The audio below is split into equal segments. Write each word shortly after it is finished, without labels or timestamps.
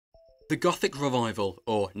The Gothic Revival,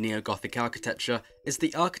 or Neo Gothic architecture, is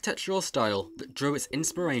the architectural style that drew its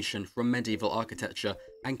inspiration from medieval architecture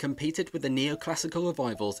and competed with the neoclassical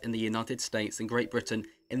revivals in the United States and Great Britain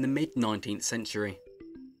in the mid-19th century.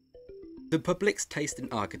 The public's taste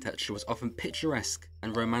in architecture was often picturesque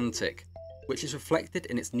and romantic, which is reflected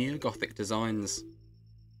in its Neo-Gothic designs.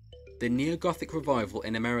 The Neo Gothic revival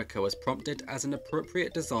in America was prompted as an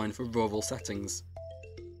appropriate design for rural settings,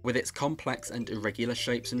 with its complex and irregular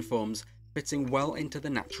shapes and forms fitting well into the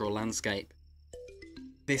natural landscape.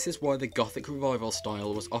 This is why the Gothic Revival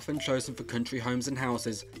style was often chosen for country homes and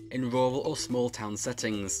houses in rural or small town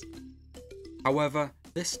settings. However,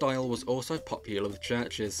 this style was also popular with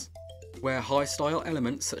churches, where high style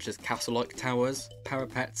elements such as castle-like towers,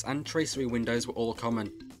 parapets and tracery windows were all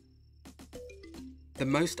common. The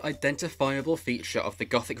most identifiable feature of the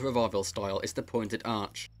Gothic Revival style is the pointed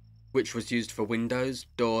arch, which was used for windows,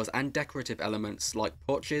 doors and decorative elements like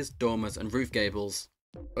porches, dormers and roof gables.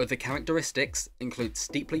 Other characteristics include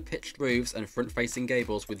steeply pitched roofs and front-facing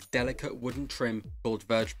gables with delicate wooden trim called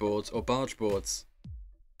verge boards or barge boards.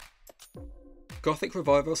 Gothic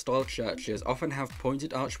Revival style churches often have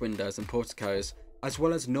pointed arch windows and porticos, as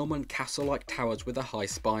well as Norman castle-like towers with a high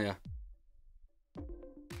spire.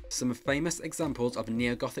 Some famous examples of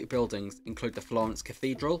Neo-Gothic buildings include the Florence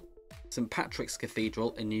Cathedral, St. Patrick's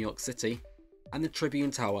Cathedral in New York City, and the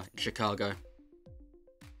Tribune Tower in Chicago.